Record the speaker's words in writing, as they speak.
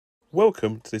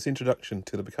Welcome to this introduction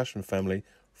to the percussion family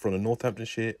from the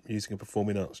Northamptonshire Music and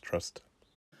Performing Arts Trust.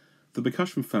 The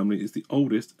percussion family is the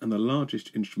oldest and the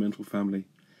largest instrumental family.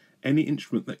 Any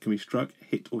instrument that can be struck,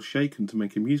 hit or shaken to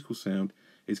make a musical sound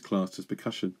is classed as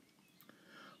percussion.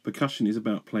 Percussion is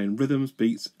about playing rhythms,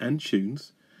 beats and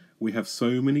tunes. We have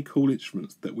so many cool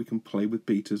instruments that we can play with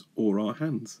beaters or our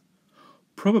hands.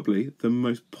 Probably the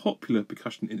most popular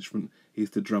percussion instrument is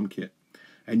the drum kit,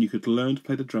 and you could learn to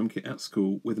play the drum kit at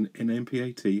school with an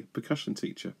NMPAT percussion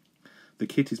teacher. The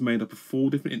kit is made up of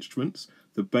 4 different instruments: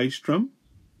 the bass drum,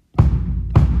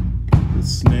 the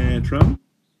snare drum,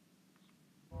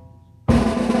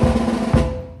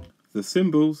 the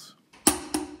cymbals,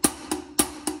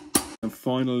 and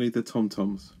finally the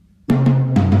tom-toms.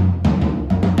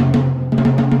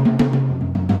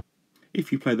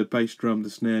 If you play the bass drum, the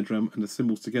snare drum and the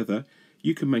cymbals together,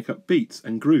 you can make up beats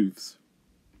and grooves.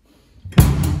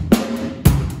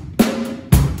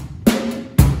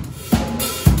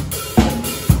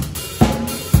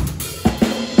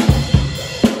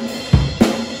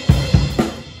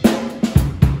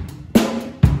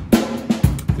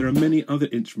 There are many other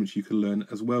instruments you can learn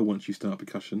as well once you start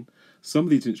percussion. Some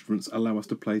of these instruments allow us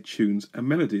to play tunes and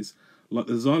melodies, like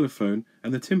the xylophone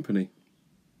and the timpani.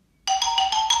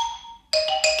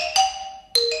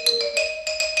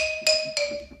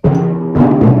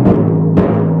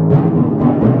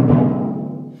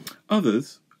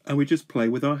 Others, and we just play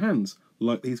with our hands,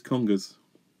 like these congas.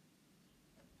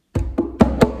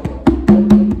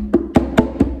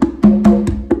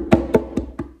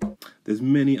 There's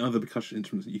many other percussion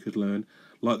instruments that you could learn,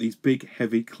 like these big,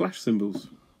 heavy clash cymbals.